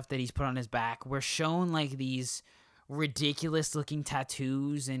the stuff that he's put on his back, we're shown like these ridiculous looking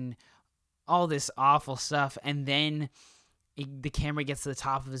tattoos and all this awful stuff. And then the camera gets to the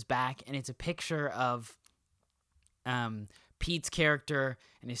top of his back, and it's a picture of Pete's character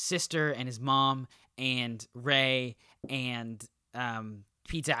and his sister and his mom and Ray and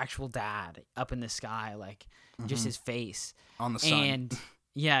Pete's actual dad up in the sky, like just his face on the sun. And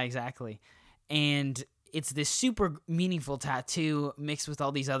yeah, exactly. And it's this super meaningful tattoo mixed with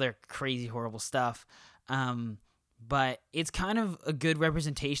all these other crazy, horrible stuff. But it's kind of a good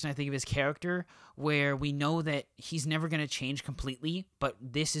representation, I think, of his character, where we know that he's never going to change completely, but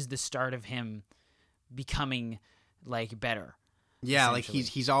this is the start of him becoming like better. Yeah, like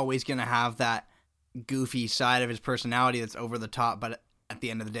he's always going to have that goofy side of his personality that's over the top, but at the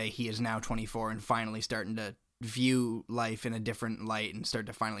end of the day, he is now 24 and finally starting to view life in a different light and start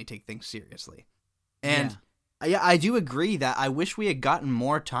to finally take things seriously. And yeah, I do agree that I wish we had gotten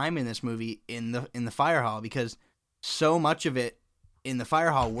more time in this movie in the fire hall, because so much of it in the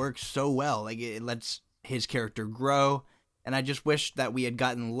fire hall works so well. Like, it lets his character grow, and I just wish that we had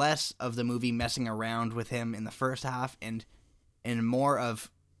gotten less of the movie messing around with him in the first half and more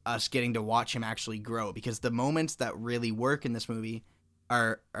of us getting to watch him actually grow, because the moments that really work in this movie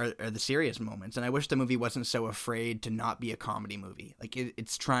are the serious moments. And I wish the movie wasn't so afraid to not be a comedy movie. Like,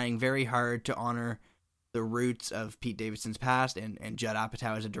 it's trying very hard to honor the roots of Pete Davidson's past and Judd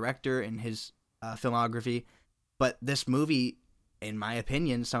Apatow as a director and his filmography. But this movie, in my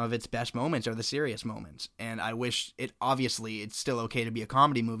opinion, some of its best moments are the serious moments. And I wish obviously it's still okay to be a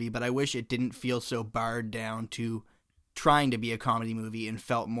comedy movie, but I wish it didn't feel so barred down to trying to be a comedy movie and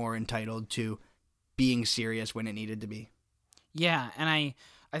felt more entitled to being serious when it needed to be. Yeah, and I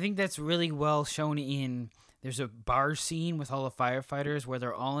think that's really well shown there's a bar scene with all the firefighters where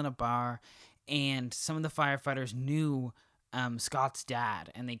they're all in a bar, and some of the firefighters knew Scott's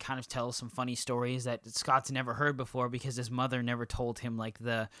dad, and they kind of tell some funny stories that Scott's never heard before because his mother never told him like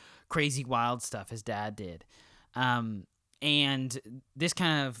the crazy wild stuff his dad did. And this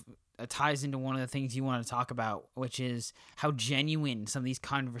kind of ties into one of the things you want to talk about, which is how genuine some of these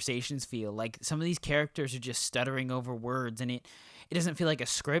conversations feel. Like, some of these characters are just stuttering over words, and it doesn't feel like a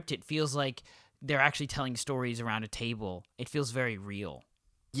script. It feels like they're actually telling stories around a table. It feels very real.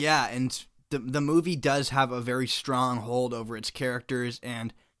 Yeah, and the movie does have a very strong hold over its characters,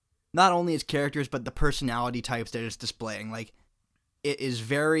 and not only its characters, but the personality types that it's displaying. Like, it is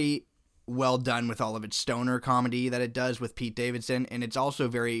very well done with all of its stoner comedy that it does with Pete Davidson, and it's also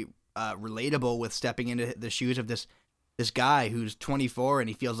very relatable with stepping into the shoes of this guy who's 24 and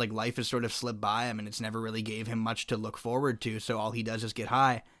he feels like life has sort of slipped by him and it's never really gave him much to look forward to, so all he does is get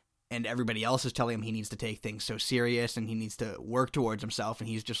high, and everybody else is telling him he needs to take things so serious and he needs to work towards himself, and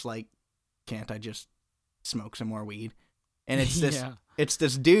he's just like, can't I just smoke some more weed? And it's this it's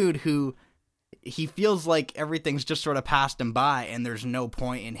this dude who he feels like everything's just sort of passed him by and there's no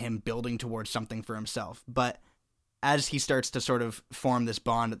point in him building towards something for himself. But as he starts to sort of form this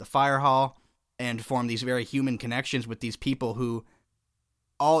bond at the fire hall and form these very human connections with these people who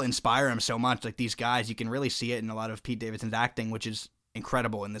all inspire him so much, like these guys, you can really see it in a lot of Pete Davidson's acting, which is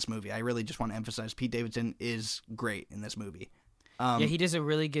incredible in this movie. I really just want to emphasize Pete Davidson is great in this movie. He does a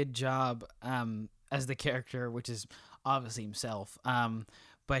really good job as the character, which is obviously himself.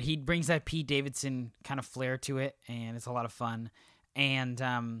 But he brings that Pete Davidson kind of flair to it, and it's a lot of fun.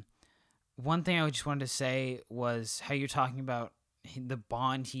 And one thing I just wanted to say was how you're talking about the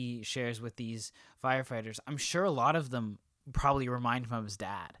bond he shares with these firefighters. I'm sure a lot of them probably remind him of his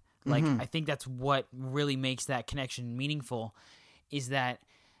dad. Like, I think that's what really makes that connection meaningful, is that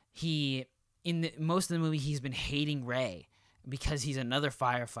most of the movie, he's been hating Ray because he's another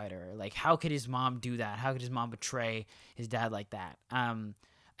firefighter. Like, how could his mom do that? How could his mom betray his dad like that?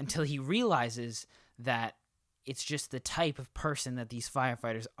 Until he realizes that it's just the type of person that these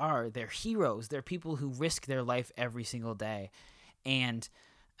firefighters are. They're heroes. They're people who risk their life every single day. And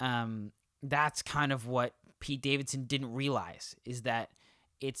that's kind of what Pete Davidson didn't realize, is that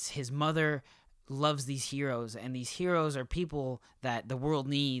it's his mother loves these heroes, and these heroes are people that the world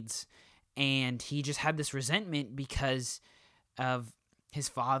needs. And he just had this resentment because of his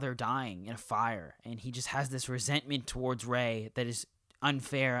father dying in a fire. And he just has this resentment towards Ray that is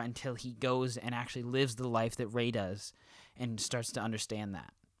unfair until he goes and actually lives the life that Ray does and starts to understand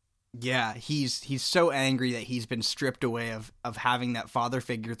that. Yeah, he's so angry that he's been stripped away of having that father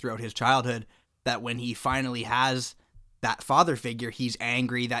figure throughout his childhood, that when he finally has that father figure, he's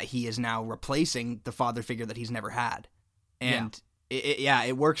angry that he is now replacing the father figure that he's never had. And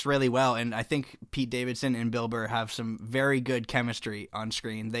it works really well. And I think Pete Davidson and Bill Burr have some very good chemistry on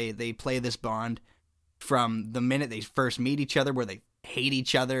screen. They play this bond from the minute they first meet each other, where they hate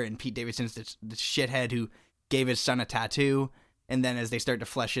each other, and Pete Davidson's this shithead who gave his son a tattoo. And then as they start to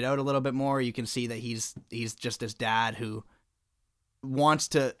flesh it out a little bit more, you can see that he's just this dad who wants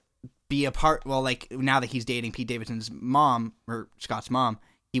to be a part. Well, like, now that he's dating Pete Davidson's mom, or Scott's mom,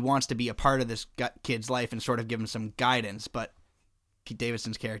 he wants to be a part of this kid's life and sort of give him some guidance. But Pete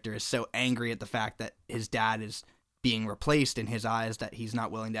Davidson's character is so angry at the fact that his dad is being replaced in his eyes that he's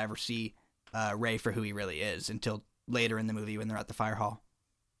not willing to ever see Ray for who he really is until later in the movie when they're at the fire hall.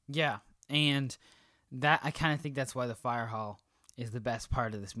 Yeah, and that, I kind of think that's why the fire hall is the best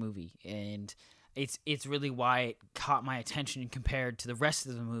part of this movie, and it's really why it caught my attention compared to the rest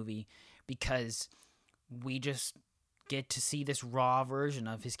of the movie, because we just get to see this raw version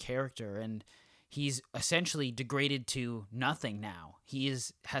of his character, and he's essentially degraded to nothing now. He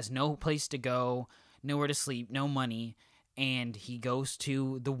has no place to go, nowhere to sleep, no money, and he goes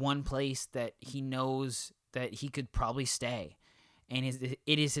to the one place that he knows that he could probably stay. And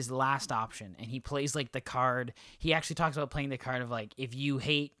it is his last option. And he plays like the card. He actually talks about playing the card of, like, if you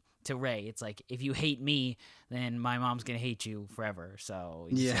hate, to Ray, it's like, if you hate me, then my mom's going to hate you forever. So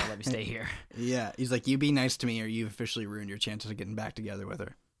you just let me stay here. Yeah. He's like, you be nice to me or you've officially ruined your chances of getting back together with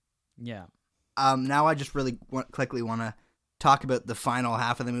her. Yeah. Now I just really quickly want to talk about the final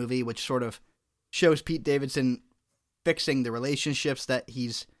half of the movie, which sort of shows Pete Davidson fixing the relationships that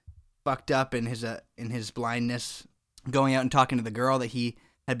he's fucked up in his blindness, going out and talking to the girl that he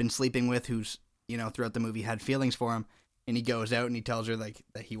had been sleeping with, who's, throughout the movie had feelings for him, and he goes out and he tells her, like,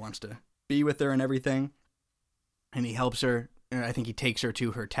 that he wants to be with her and everything, and he helps her. I think he takes her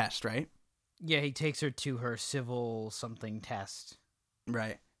to her test, right? Yeah, he takes her to her civil something test.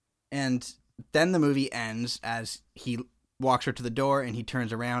 Right. And then the movie ends as he walks her to the door and he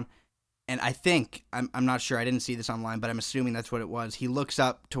turns around. And I think, I'm not sure, I didn't see this online, but I'm assuming that's what it was. He looks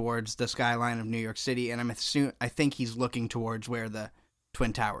up towards the skyline of New York City, and I think he's looking towards where the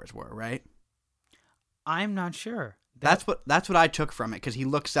Twin Towers were, right? I'm not sure. That's what I took from it, because he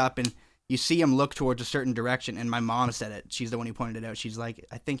looks up and you see him look towards a certain direction, and my mom said it. She's the one who pointed it out. She's like,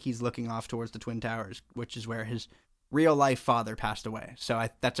 I think he's looking off towards the Twin Towers, which is where his real-life father passed away. So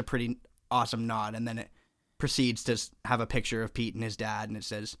that's a pretty awesome nod, and then it proceeds to have a picture of Pete and his dad, and it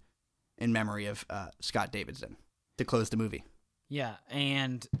says, in memory of Scott Davidson, to close the movie. Yeah,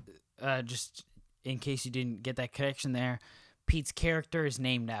 and just in case you didn't get that connection there, Pete's character is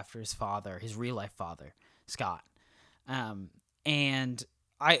named after his father, his real-life father, Scott. And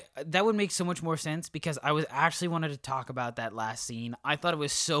that would make so much more sense because I was actually wanted to talk about that last scene. I thought it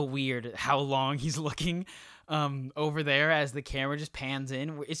was so weird how long he's looking over there as the camera just pans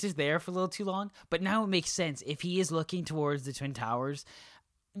in. It's just there for a little too long. But now it makes sense. If he is looking towards the Twin Towers,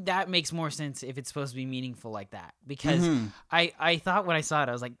 that makes more sense if it's supposed to be meaningful like that. Because I thought when I saw it,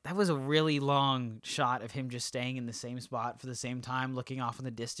 I was like, that was a really long shot of him just staying in the same spot for the same time, looking off in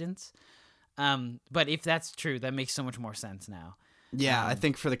the distance. But if that's true, that makes so much more sense now. Yeah, I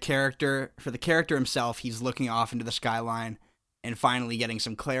think for the character himself, he's looking off into the skyline and finally getting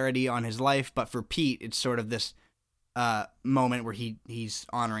some clarity on his life. But for Pete, it's sort of this moment where he's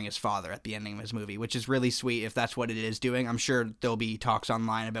honoring his father at the ending of his movie, which is really sweet if that's what it is doing. I'm sure there'll be talks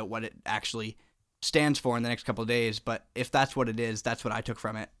online about what it actually stands for in the next couple of days. But if that's what it is, that's what I took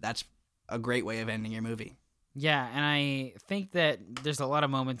from it. That's a great way of ending your movie. Yeah, and I think that there's a lot of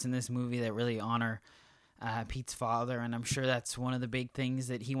moments in this movie that really honor Pete's father, and I'm sure that's one of the big things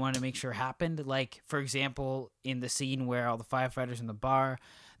that he wanted to make sure happened. Like, for example, in the scene where all the firefighters in the bar,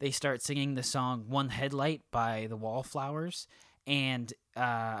 they start singing the song One Headlight by the Wallflowers, and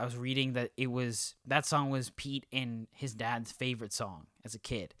I was reading that that song was Pete and his dad's favorite song as a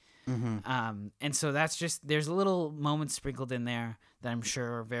kid. And so that's just, there's little moments sprinkled in there that I'm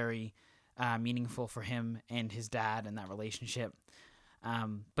sure are very meaningful for him and his dad and that relationship.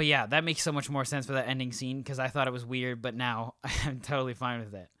 But yeah, that makes so much more sense for that ending scene because I thought it was weird, but now I'm totally fine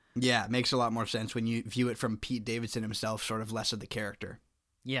with it. Yeah, it makes a lot more sense when you view it from Pete Davidson himself, sort of less of the character.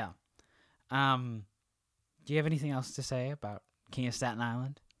 Yeah. Do you have anything else to say about King of Staten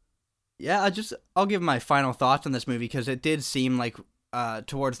Island? Yeah, I'll give my final thoughts on this movie because it did seem like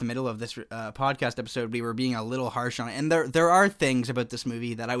towards the middle of this podcast episode we were being a little harsh on it, and there are things about this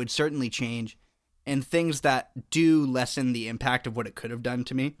movie that I would certainly change, and things that do lessen the impact of what it could have done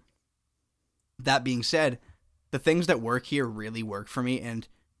to me. That being said, the things that work here really work for me, and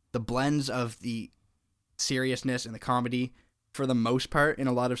the blends of the seriousness and the comedy, for the most part, in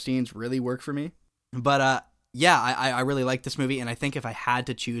a lot of scenes, really work for me. But yeah, I really like this movie, and I think if I had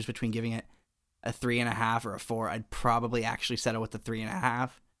to choose between giving it a 3.5 or a 4, I'd probably actually settle with the 3.5,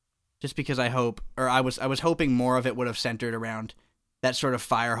 just because I was hoping more of it would have centered around that sort of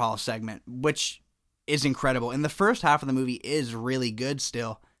fire hall segment, which is incredible. And the first half of the movie is really good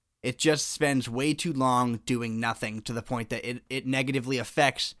still. It just spends way too long doing nothing to the point that it negatively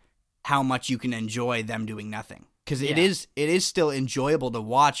affects how much you can enjoy them doing nothing. Because it is still enjoyable to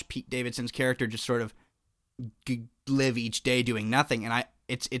watch Pete Davidson's character just sort of live each day doing nothing, and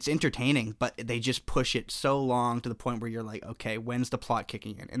it's entertaining, but they just push it so long to the point where you're like, okay, when's the plot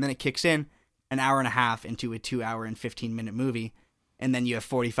kicking in? And then it kicks in an hour and a half into a 2-hour and 15-minute movie, and then you have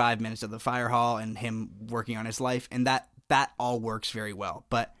 45 minutes of the fire hall and him working on his life, and that all works very well.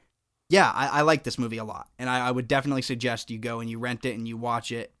 But yeah, I like this movie a lot, and I would definitely suggest you go and you rent it and you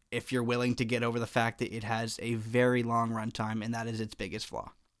watch it if you're willing to get over the fact that it has a very long runtime, and that is its biggest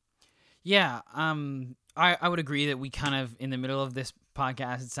flaw. Yeah, I would agree that we kind of, in the middle of this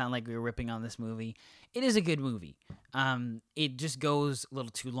podcast, it sounded like we were ripping on this movie. It is a good movie. It just goes a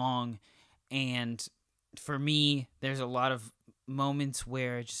little too long, and for me, there's a lot of moments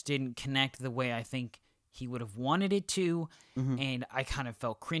where it just didn't connect the way I think he would have wanted it to, and I kind of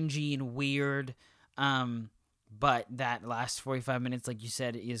felt cringy and weird. But that last 45 minutes, like you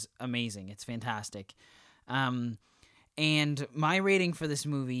said, is amazing. It's fantastic. And my rating for this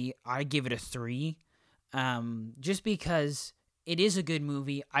movie, I give it a 3. Just because it is a good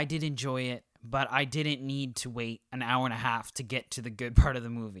movie. I did enjoy it, but I didn't need to wait an hour and a half to get to the good part of the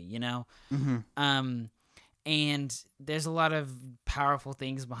movie, you know? And there's a lot of powerful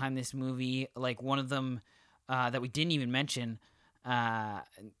things behind this movie. Like one of them that we didn't even mention, that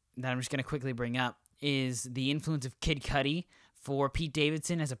I'm just going to quickly bring up, is the influence of Kid Cudi for Pete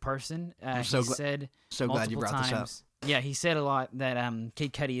Davidson as a person. I'm so glad you brought this up. Yeah, he said a lot that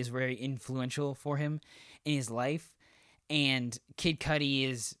Kid Cudi is very influential for him in his life. And Kid Cudi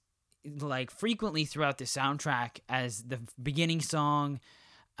is like frequently throughout the soundtrack as the beginning song,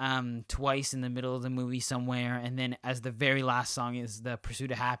 twice in the middle of the movie somewhere, and then as the very last song is The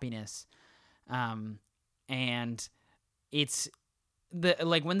Pursuit of Happiness. And it's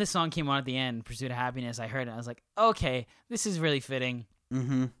when the song came on at the end, Pursuit of Happiness, I heard it, I was like, okay, this is really fitting.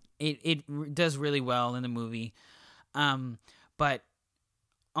 It does really well in the movie. But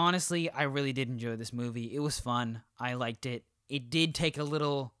honestly, I really did enjoy this movie. It was fun. I liked it. It did take a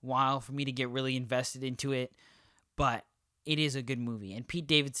little while for me to get really invested into it, but it is a good movie. And Pete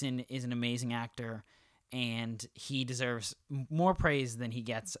Davidson is an amazing actor, and he deserves more praise than he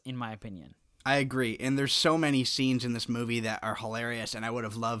gets, in my opinion. I agree. And there's so many scenes in this movie that are hilarious, and I would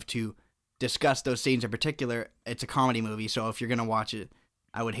have loved to discuss those scenes in particular. It's a comedy movie, so if you're going to watch it,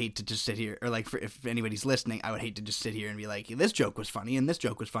 I would hate to just sit here, or like if anybody's listening, I would hate to just sit here and be like, this joke was funny and this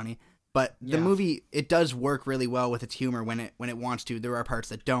joke was funny. But the movie, it does work really well with its humor when it wants to. There are parts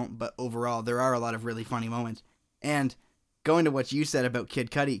that don't, but overall, there are a lot of really funny moments. And going to what you said about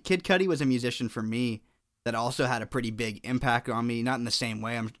Kid Cudi was a musician for me that also had a pretty big impact on me. Not in the same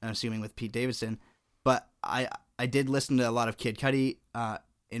way, I'm assuming, with Pete Davidson, but I did listen to a lot of Kid Cudi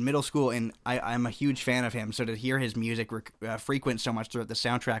in middle school, and I'm a huge fan of him. So to hear his music frequent so much throughout the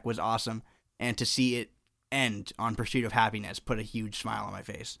soundtrack was awesome, and to see it end on Pursuit of Happiness put a huge smile on my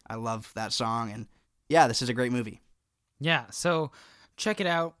face. I love that song, and yeah, this is a great movie. Yeah, so check it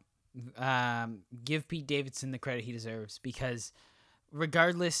out. Give Pete Davidson the credit he deserves, because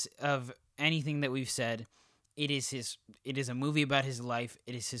regardless of anything that we've said, it is a movie about his life.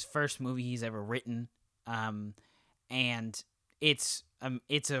 It is his first movie he's ever written, and it's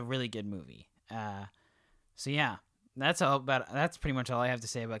a really good movie. So yeah, that's pretty much all I have to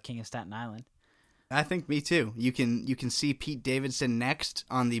say about King of Staten Island. I think me too. You can see Pete Davidson next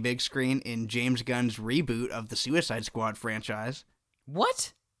on the big screen in James Gunn's reboot of the Suicide Squad franchise.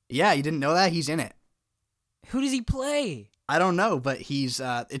 What? Yeah, you didn't know that? He's in it. Who does he play? I don't know, but he's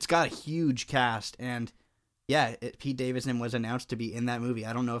it's got a huge cast, and yeah, Pete Davidson was announced to be in that movie.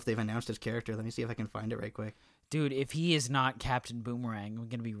 I don't know if they've announced his character. Let me see if I can find it right quick. Dude, if he is not Captain Boomerang, I'm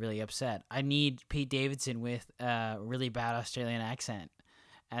gonna be really upset. I need Pete Davidson with a really bad Australian accent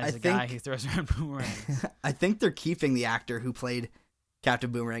as guy who throws around boomerangs. I think they're keeping the actor who played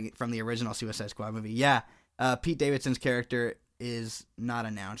Captain Boomerang from the original Suicide Squad movie. Yeah, Pete Davidson's character is not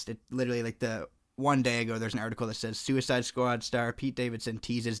announced. It literally, like, the one day ago, there's an article that says Suicide Squad star Pete Davidson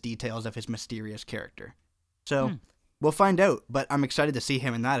teases details of his mysterious character. So we'll find out, but I'm excited to see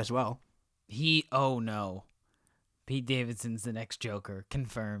him in that as well. Oh no. Pete Davidson's the next Joker.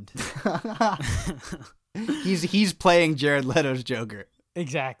 Confirmed. He's playing Jared Leto's Joker.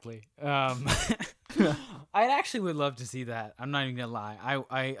 Exactly. I actually would love to see that. I'm not even gonna lie.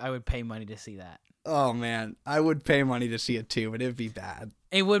 I would pay money to see that. Oh man, I would pay money to see it too, but it'd be bad.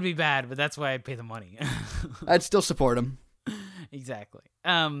 It would be bad, but that's why I'd pay the money. I'd still support him. Exactly.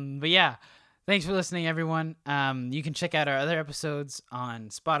 But yeah, thanks for listening, everyone. You can check out our other episodes on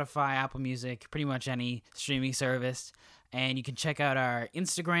Spotify, Apple Music, pretty much any streaming service, and you can check out our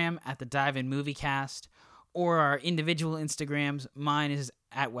Instagram at the Dive In Movie Cast, or our individual Instagrams. Mine is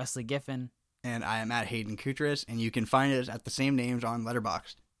at Wesley Giffen, and I am at Hayden Kutras, and you can find us at the same names on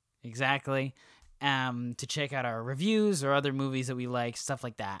Letterboxd. Exactly. To check out our reviews or other movies that we like, stuff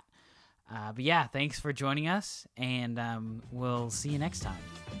like that. But yeah, thanks for joining us, and we'll see you next time.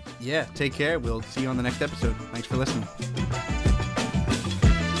 Yeah, take care. We'll see you on the next episode. Thanks for listening.